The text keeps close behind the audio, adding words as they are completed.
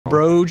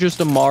Bro just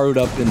Amaru'd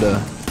up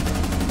into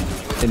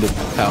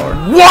power.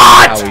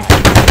 What?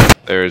 Howie.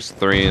 There's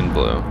 3 in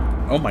blue.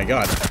 Oh my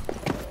god.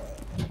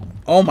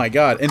 Oh my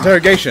god.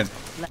 Interrogation.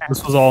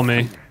 This was all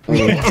me.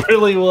 It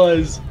really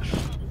was.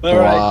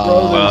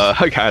 Alright,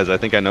 bro. Guys, I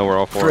think I know where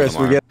all 4 of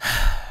them are.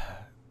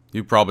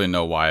 You probably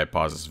know why I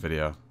paused this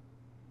video.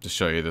 To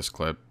show you this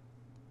clip.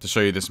 To show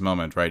you this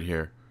moment right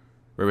here.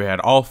 Where we had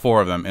all 4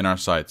 of them in our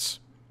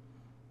sights.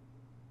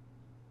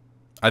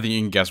 I think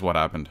you can guess what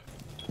happened.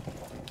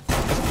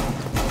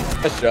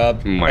 Nice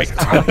job. Oh my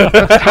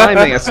god.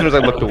 Timing as soon as I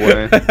looked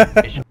away.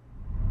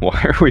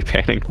 Why are we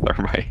banning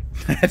thermite?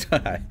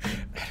 I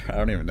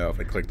don't even know if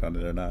I clicked on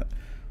it or not.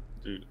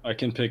 Dude, I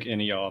can pick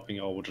any op and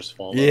y'all will just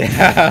follow.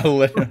 Yeah,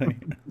 literally.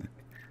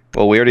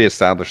 Well, we already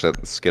established that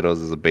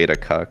Skittlz is a beta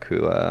cuck who,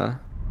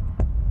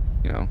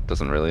 you know,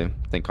 doesn't really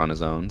think on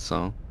his own,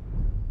 so.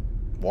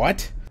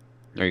 What?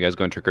 Are you guys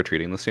going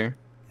trick-or-treating this year?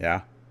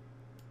 Yeah.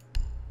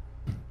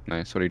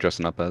 Nice. What are you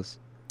dressing up as?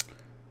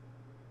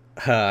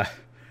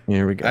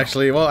 Here we go.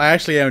 Actually, well, I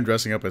actually am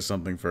dressing up as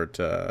something for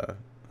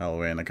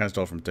Halloween. I kind of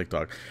stole it from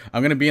TikTok.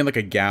 I'm gonna be in like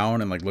a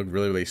gown and like look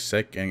really, really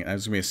sick, and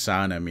there's gonna be a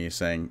sound of me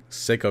saying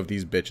 "sick of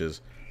these bitches."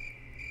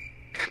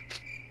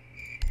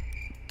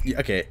 Yeah,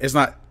 okay, it's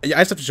not. Yeah,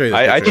 I just have to show you the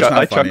picture.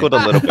 I chuckled a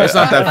little bit. It's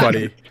not that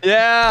funny.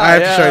 Yeah. I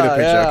have to show you the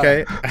picture.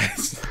 Okay.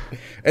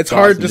 It's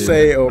hard to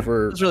say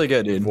over. It's really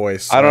good, dude.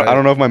 Voice. I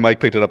don't know if my mic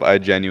picked it up. I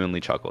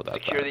genuinely chuckled at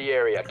that. Secure the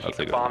area. Keep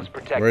the bombs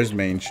protected. Where's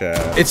main chat?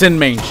 It's in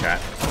main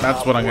chat.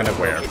 That's what I'm gonna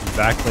wear.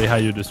 Exactly how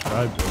you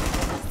described it.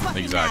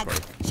 Exactly.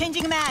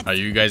 Changing mag. Are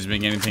you guys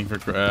doing anything for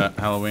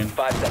Halloween?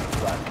 5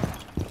 seconds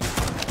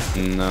left.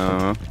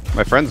 No.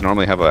 My friends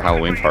normally have a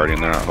Halloween party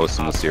and they're not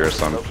hosting this year,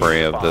 so I'm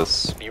afraid of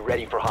this Be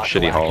ready for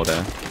shitty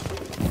holiday.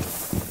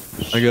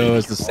 I go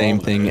as the same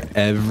thing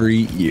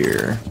every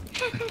year.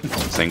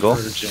 Single?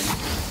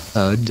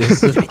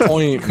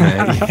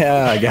 Disappointment.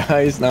 Yeah,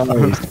 guys.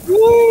 Nice.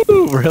 Woo!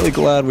 Really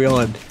glad we all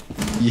had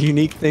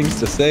unique things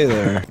to say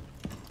there.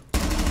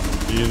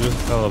 You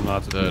just tell them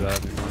not to do that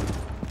anymore.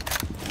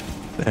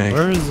 Thanks.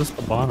 Where is this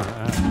Cabana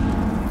at?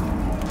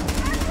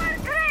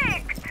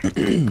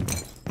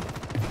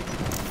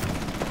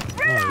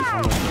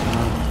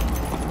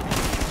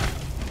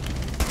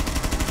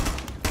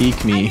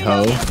 Peek me,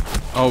 ho.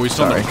 Oh, we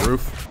still on Sorry. the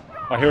roof.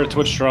 I hear a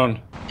Twitch drone.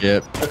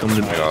 Yep. I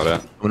got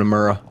it. I'm gonna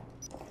Murrah.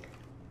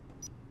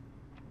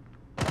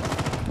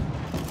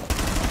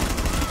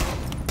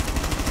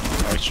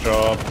 Nice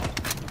job.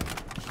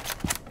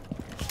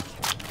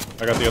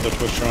 I got the other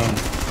Twitch drone.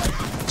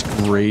 It's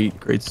great,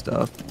 great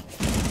stuff.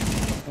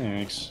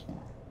 Thanks.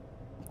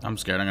 I'm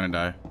scared I'm gonna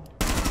die.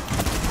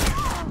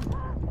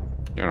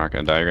 You're not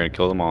gonna die, you're gonna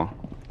kill them all.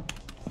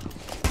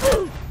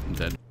 I'm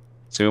dead.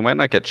 So we might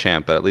not get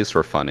champ, but at least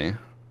we're funny.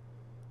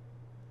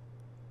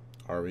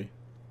 Are we?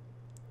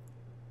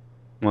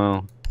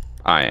 Well,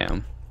 I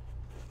am.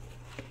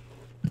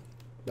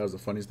 That was the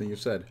funniest thing you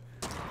said.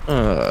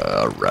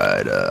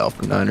 Alright,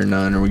 Alpha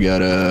 9er, we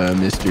got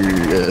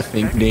Mr.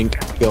 Think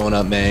Dink going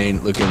up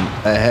main, looking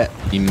ahead.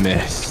 You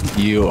missed.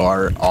 You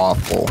are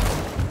awful.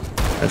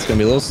 That's gonna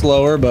be a little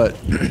slower, but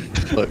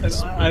look.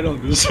 I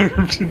don't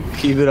deserve to.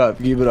 Keep it up,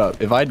 keep it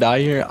up. If I die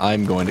here,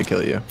 I'm going to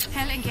kill you.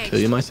 Kill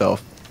you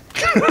myself.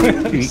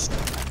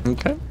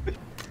 Okay.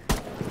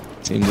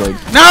 Seems like.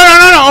 No!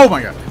 Oh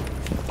my god!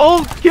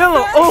 Oh, kill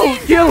him! Oh,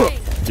 kill him!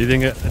 Do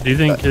you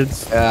think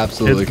kids'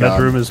 Absolutely, kids'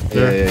 bedroom is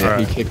clear? Yeah.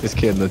 Alright. He kicked this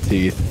kid in the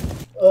teeth.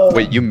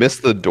 Wait, you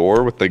missed the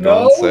door with the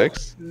gun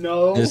 6?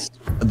 No. Just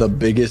the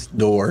biggest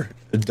door,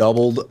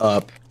 doubled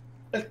up.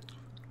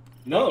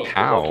 No.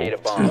 How? Locate a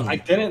bomb. I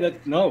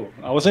didn't. No.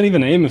 I wasn't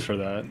even aiming for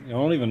that. I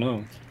don't even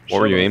know. What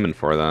were you Shut up. aiming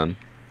for then?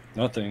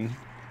 Nothing.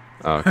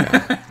 Oh, okay.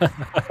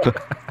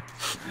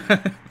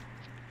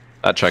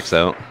 That checks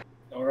out.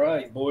 All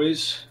right,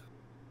 boys.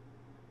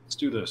 Let's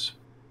do this.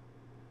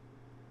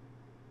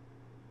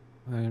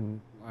 I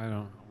don't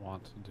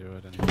want to do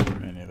it anymore.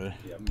 Me neither.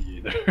 Yeah, me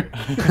either.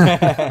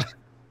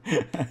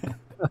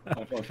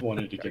 I've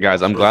wanted to get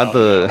Guys, I'm glad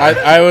the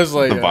I was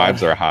like. the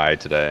vibes are high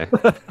today.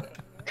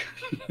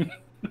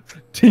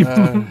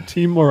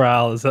 Team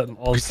morale is at an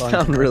all-time.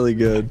 Sound really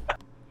good.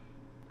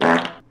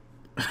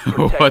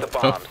 What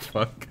the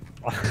fuck?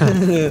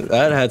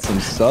 That had some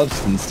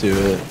substance to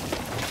it.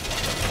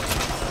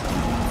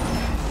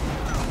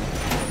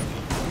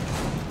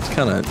 It's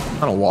kind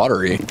of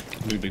watery.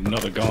 Maybe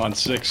another gone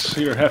 6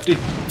 here, hefty.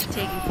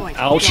 Taking point.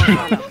 Ouch.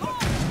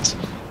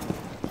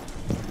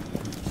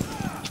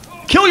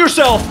 Kill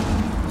yourself!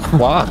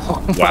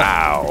 Wow.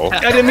 Wow.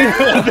 I didn't mean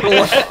to.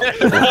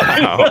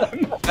 Wow.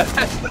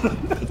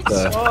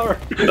 Sorry.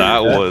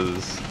 That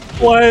was.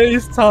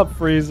 Plays top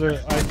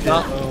freezer. I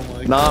can't. Oh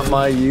my Not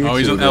my YouTuber. Oh,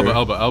 he's on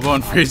elbow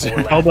and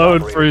freezer. Elbow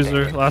and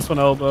freezer. Last one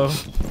elbow.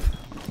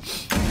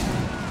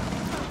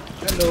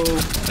 Hello.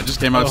 That just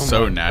came out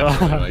so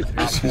naturally.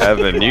 Like,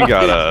 Evan, you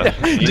gotta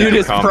Dude,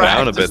 it's calm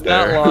down a bit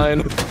that there.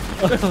 line.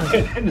 I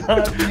did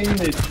not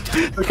mean it.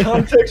 The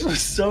context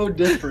was so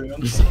different.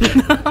 I'm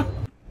sorry.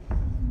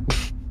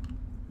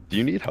 Do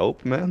you need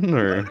help, man?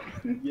 Or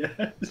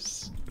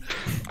Yes.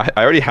 I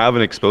already have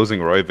an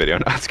exposing Roy video.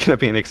 Now it's gonna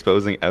be an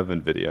exposing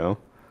Evan video.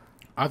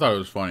 I thought it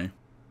was funny.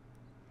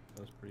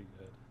 That was pretty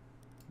good.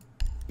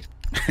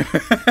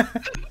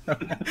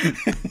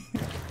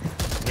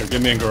 Here,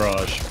 give me a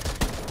garage.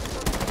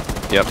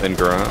 Yep, in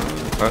garage.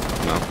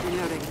 No.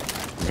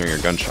 I'm hearing your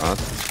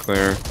gunshots. It's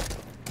clear.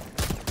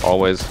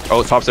 Always.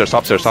 Oh, top stairs,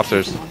 top stairs, top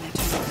stairs.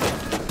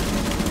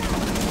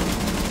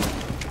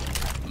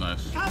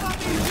 Nice.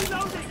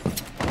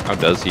 How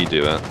does he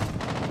do it?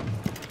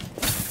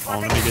 Oh,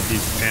 let me get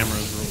these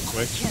cameras real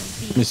quick.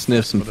 Let me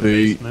sniff some For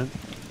the feet. basement.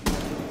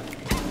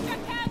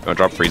 Oh,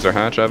 drop freezer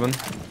hatch, Evan?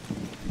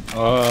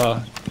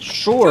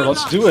 Sure,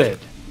 let's do it.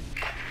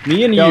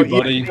 Me and you,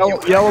 buddy.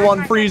 Yellow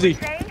on Freezy.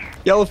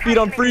 Yellow feet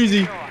on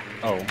Freezy.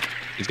 Oh.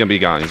 He's gonna be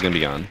gone, he's gonna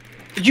be gone.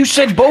 You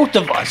said both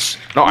of us.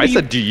 No, I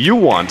said, do you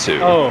want to?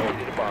 Oh.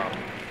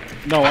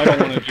 No, I don't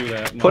want to do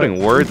that. No.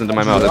 Putting words into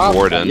my mouth. It's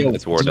Warden.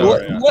 It's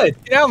Warden. What?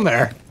 Get down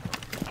there.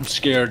 I'm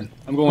scared.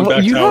 I'm going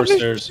back tower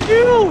stairs.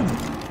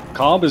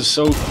 Cobb is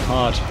so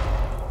hot.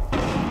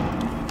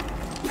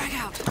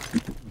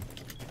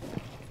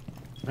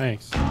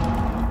 Thanks.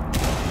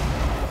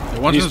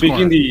 He's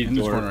speaking the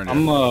door.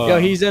 I'm Yo,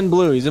 he's in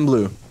blue. He's in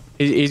blue.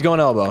 He's going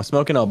elbow.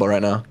 Smoking elbow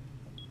right now.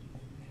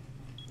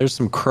 There's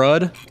some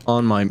crud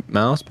on my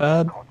mouse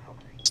pad.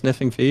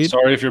 Sniffing feed.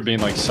 sorry if you're being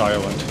like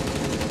silent.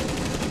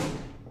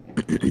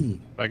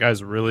 That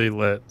guy's really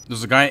lit.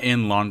 There's a guy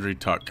in laundry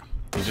tuck.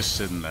 He's just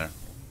sitting there.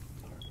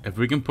 If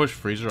we can push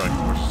freezer, I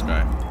can push this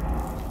guy.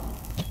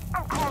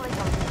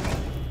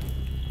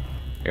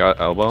 I got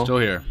elbow. Still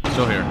here.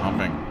 Still here.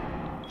 Humping.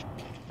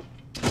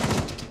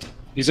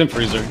 He's in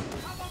freezer.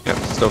 Yep,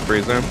 still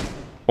freezer.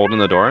 Holding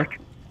the door.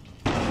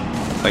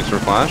 Thanks for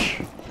flash.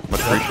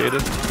 Much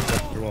appreciated.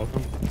 You're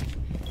welcome.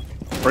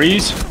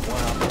 Freeze.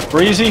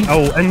 Breezy.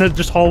 Oh, and then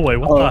just hallway.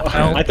 What the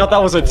hell? I thought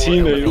that was a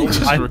teammate. He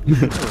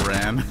just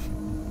ran.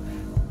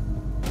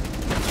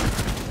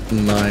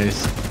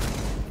 Nice.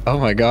 Oh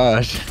my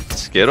gosh.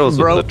 Skittlz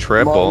Bro, with the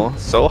triple. Mom.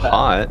 So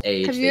hot.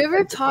 Have you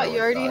ever taught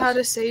Yardy how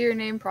to say your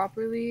name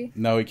properly?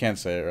 No, he can't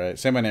say it right.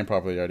 Say my name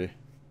properly, Yardy.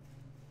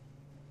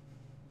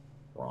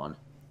 Ron.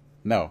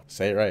 No,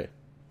 say it right.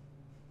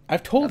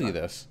 I've told you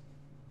this.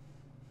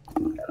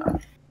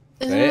 Isn't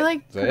Say it it.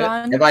 like Say it.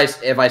 Quran?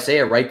 If I say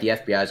it right, the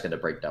FBI is gonna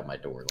break down my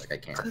door. Like I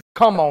can't.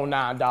 Come on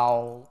now,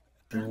 dog.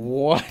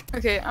 What?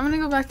 Okay, I'm gonna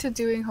go back to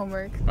doing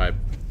homework. Bye. It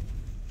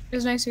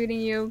was nice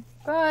meeting you.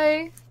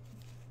 Bye.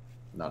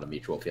 Not a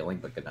mutual feeling,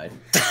 but good night.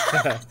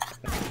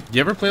 You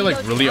ever play like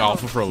really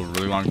awful for a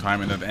really long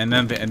time, and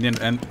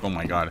then oh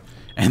my god,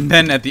 and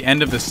then at the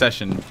end of the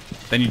session,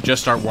 then you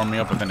just start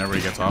warming up, but then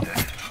everybody gets off.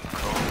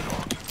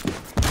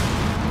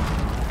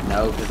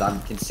 No, because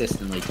I'm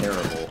consistently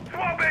terrible.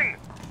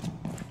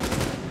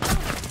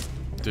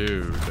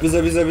 Dude.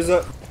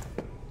 Visa.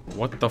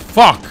 What the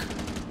fuck?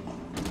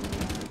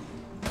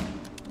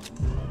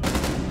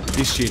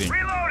 He's cheating.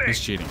 He's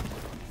cheating.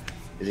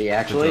 Is he The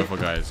actually? beautiful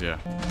guys, yeah.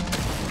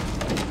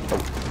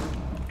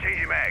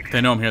 They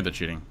know I'm here, they're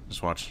cheating.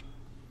 Just watch.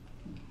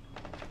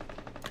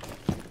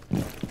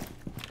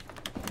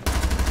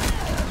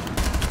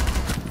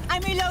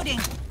 I'm reloading.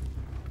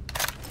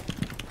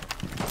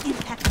 I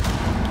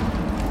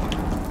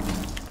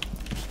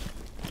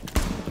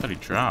thought he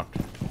dropped.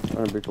 I'm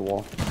gonna break the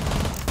wall.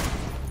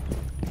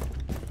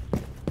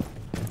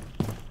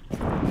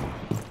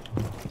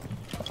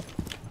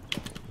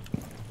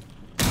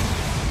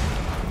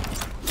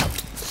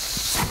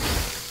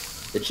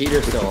 The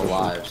cheater's still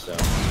alive, so.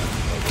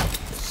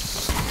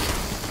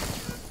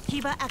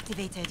 Kiba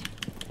activated.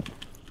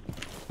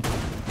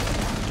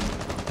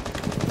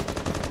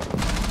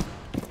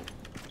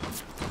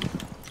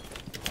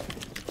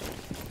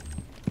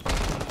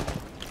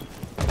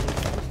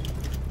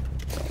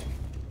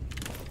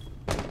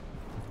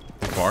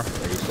 Far? Are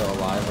you still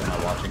alive? Am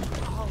I watching?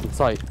 It's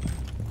like.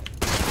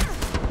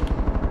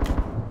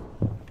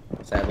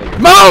 Sadly, you're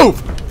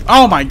Move!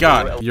 Oh my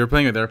god! You're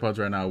playing with AirPods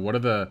right now. What are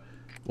the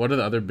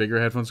other bigger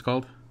headphones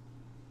called?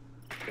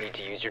 You need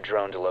to use your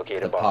drone to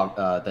locate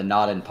the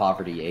not in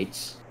poverty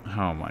 8s.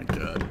 Oh my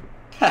god.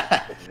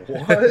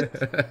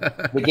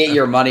 What? They get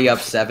your money up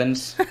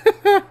 7s.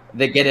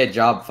 They get a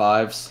job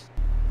 5s.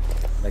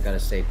 I gotta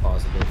stay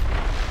positive.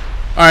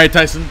 Alright,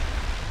 Tyson.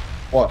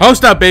 What?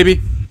 Host up,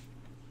 baby!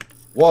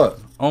 What?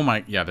 Oh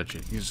my, yeah, they're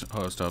cheating. He's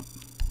host up.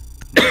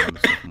 What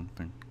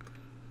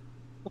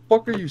the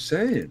fuck are you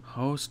saying?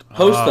 Host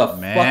Host up,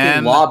 the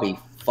fucking lobby,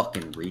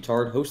 fucking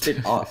retard. Host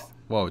it up.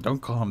 Whoa, don't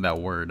call him that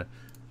word.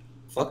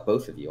 Fuck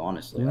both of you,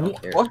 honestly. I don't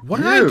care. What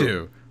did I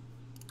do?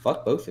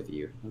 Fuck both of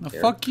you. I don't No,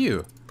 care. fuck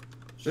you.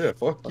 Yeah,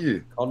 fuck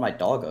you. Called my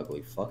dog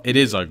ugly. Fuck. It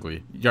is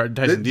ugly.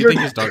 Tyson, do you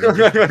think his dog is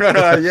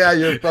ugly? Yeah,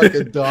 your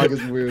fucking dog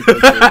is weird.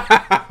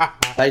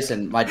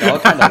 Tyson, my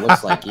dog kind of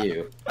looks like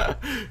you. You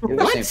have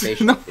the same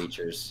facial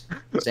features.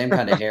 Same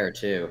kind of hair,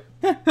 too.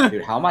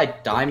 Dude, how am I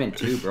Diamond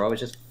 2, bro? I was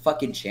just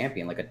fucking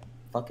champion like a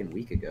fucking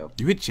week ago.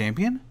 You hit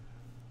champion?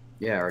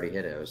 Yeah, I already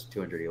hit it. I was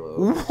 200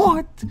 elo.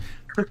 What?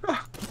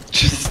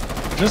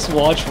 Just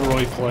watch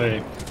Roy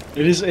play.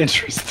 It is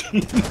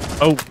interesting.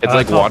 Oh, It's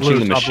like top watching blue,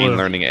 the top machine blue.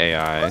 learning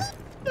AI.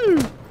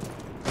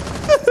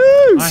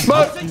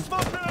 Smoke!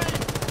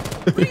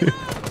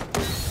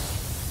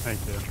 Thank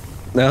you.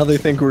 Now they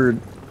think we're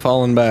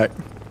falling back.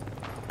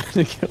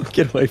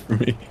 Get away from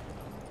me.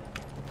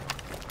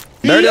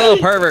 Dirty little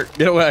pervert,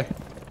 get away.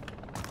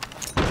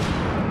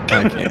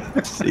 I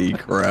can't see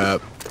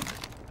crap.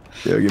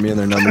 Yo, give me in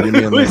their number, give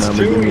me in their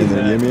number, give me in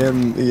their, give me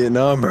in the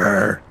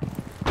number.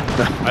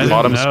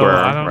 Bottom square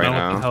I don't right know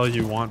now. what the hell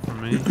you want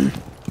from me.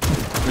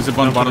 Is it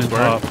bottom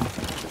square?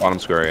 Bottom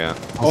square, yeah.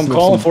 Oh, I'm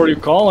calling for you,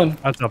 calling.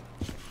 That's a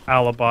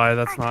alibi.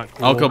 That's not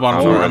cool. I'll kill bottom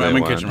Oh, square. they I'm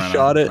in won. kitchen right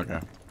Shot now. it. Okay.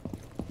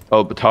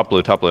 Oh, but top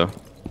blue, top blue.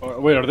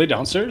 Wait, are they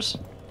downstairs?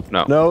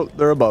 No, No,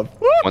 they're above.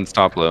 one's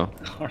top blue.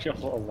 Are you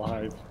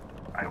alive?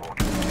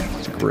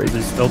 It's great. Is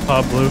he still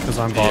top blue? Because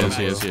I'm bottom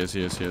He is. blue. He is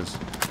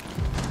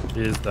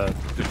He is dead.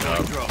 Good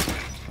job.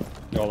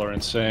 Y'all are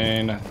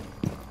insane. I'm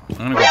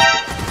gonna go.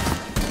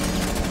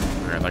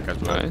 Okay, that guy's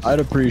blue. Nice. I'd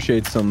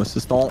appreciate some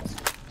assistance.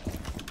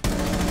 I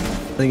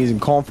think he's in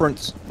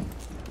conference.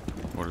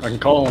 What is I can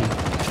call him.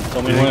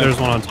 Tell Do me you think when. there's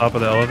one on top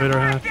of the elevator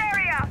hatch?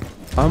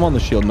 I'm on the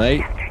shield,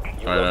 mate.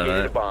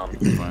 Alright.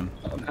 Fine.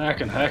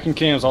 I'm hacking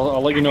cams.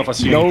 I'll let you know if I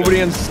see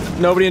Nobody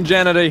anything. nobody in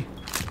Janity.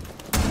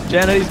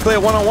 Janity's clear.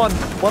 One-on-one.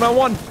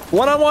 One-on-one.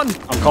 One-on-one.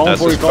 I'm calling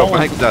Desk for you, is behind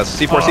calling. the desk.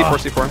 C4, C4,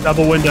 C4.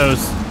 Double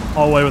windows.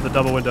 Hallway with the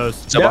double windows.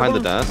 Still behind the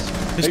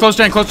desk. He's close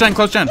gen.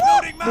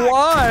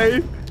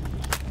 Why?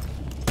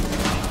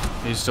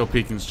 He's still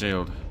peeking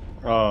shield.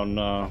 Oh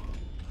no.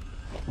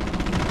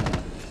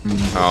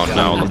 Oh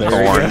no, the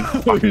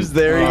thorn. Who's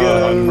there he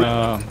Oh goes.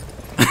 no.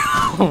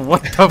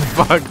 What the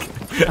fuck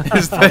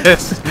is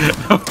this?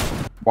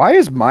 Why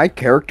is my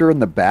character in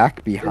the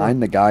back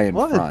behind the guy in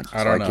front? I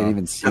So don't I know. can't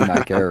even see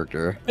my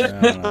character.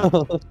 Yeah.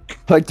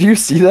 Like, do you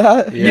see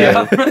that?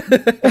 Yeah.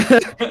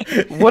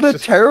 What a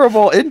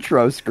terrible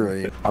intro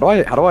screen. How do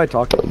I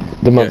talk to them?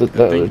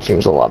 The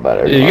team's a lot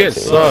better. You get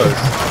sucked.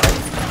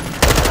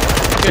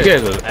 You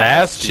guys are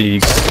ass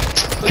cheeks.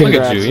 Look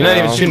at you. You're not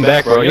even shooting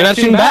back, bro. You're not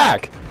shooting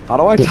back. How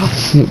do I talk?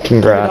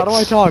 Congrats. How do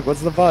I talk?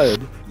 What's the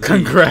vibe?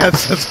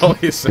 Congrats, that's all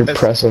he says. You're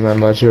pressing that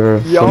much. You're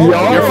Yo,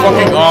 You're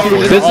fucking awful.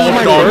 This is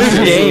my first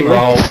game,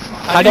 bro.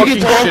 How do you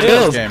get 12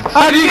 kills?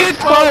 How do you get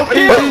 12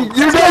 kills?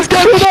 you guys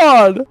get it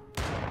on!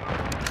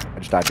 I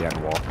just died behind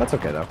the wall. That's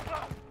okay though.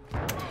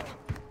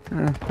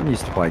 I'm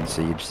used to playing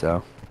Siege,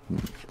 so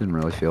didn't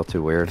really feel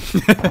too weird.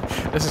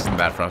 This isn't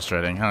that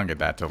frustrating. I don't get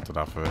that tilted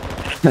off of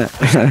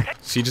it.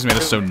 She just made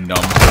us so numb.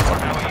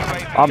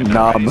 I'm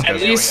numb. At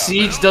least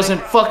Siege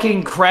doesn't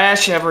fucking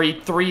crash every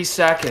 3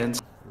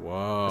 seconds.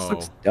 Whoa.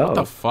 looks What the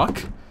dope.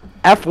 fuck?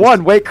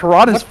 F1, wait,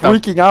 Karan is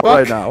freaking out fuck?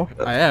 right now.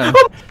 I am.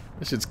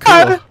 This shit's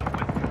cool.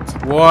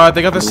 What?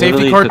 They got the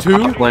safety car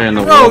too?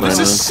 Bro, this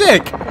is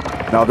sick!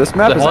 No, this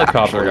map The is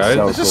helicopter, actually guys.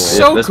 so This is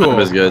cool. so This cool. map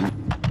is good.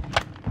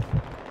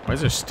 Why is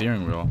there a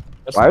steering wheel?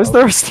 Why is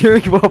there a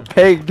steering wheel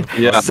pegged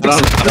Yeah.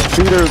 6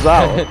 meters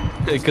out?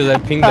 Because I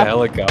pinged the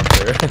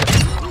helicopter.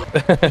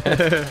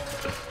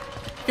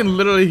 You can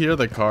literally hear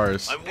the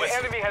cars.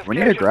 We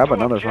need to grab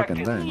another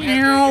fucking thing.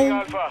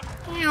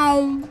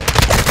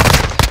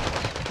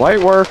 Light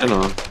work. Hang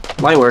on.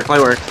 Light work,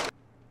 light work.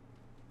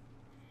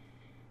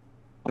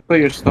 I put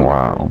your stuff.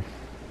 wow.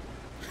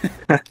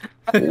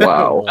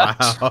 Wow.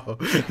 Wow.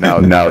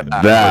 No,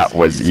 that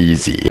was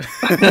easy.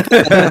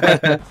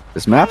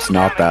 This map's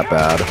not that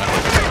bad.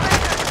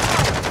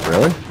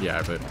 Really?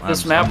 Yeah, but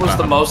This map was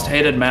the most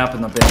hated map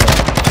in the beta.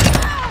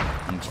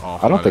 I'm just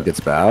awful I don't at think it. it's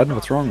bad.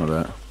 What's wrong with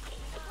it?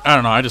 I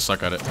don't know. I just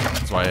suck at it.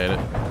 That's why I hate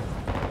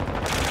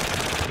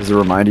it. Does it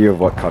remind you of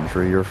what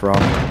country you're from?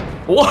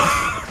 What?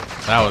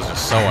 That was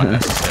just so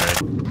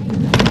unnecessary.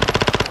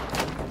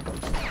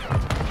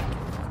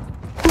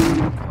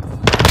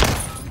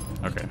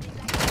 Okay.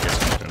 I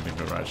guess I can't do anything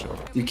to a riot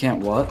shield. You can't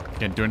what?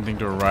 Can't do anything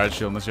to a riot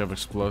shield unless you have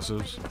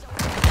explosives.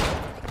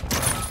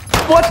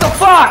 What the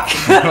fuck?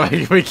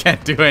 Like, we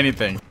can't do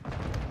anything.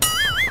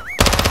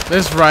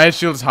 This riot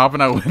shield's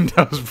hopping out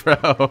windows, bro.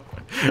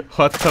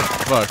 What the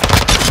fuck?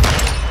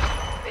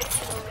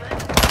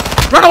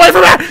 Run away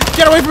from me!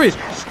 Get away from me!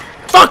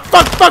 Fuck!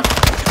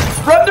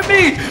 Run to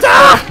me!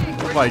 Ah!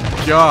 Oh my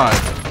god.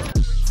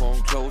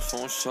 Phone close,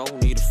 phone show,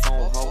 need a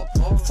phone hoe.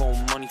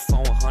 Phone money,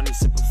 phone honey,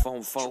 sipping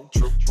phone foe.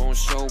 Phone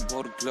show,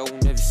 blow the glow,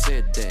 never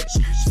said that.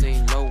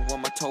 Staying low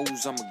on my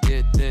toes, I'ma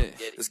get that.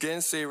 It's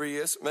getting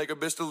serious, make a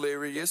bitch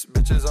delirious.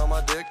 Bitches on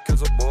my dick,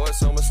 cause a boy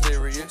so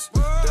mysterious.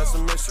 That's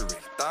a mystery,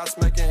 thoughts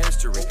making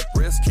history.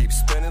 Wrist keeps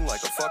spinning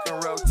like a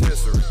fucking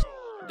rotisserie.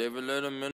 David Letterman.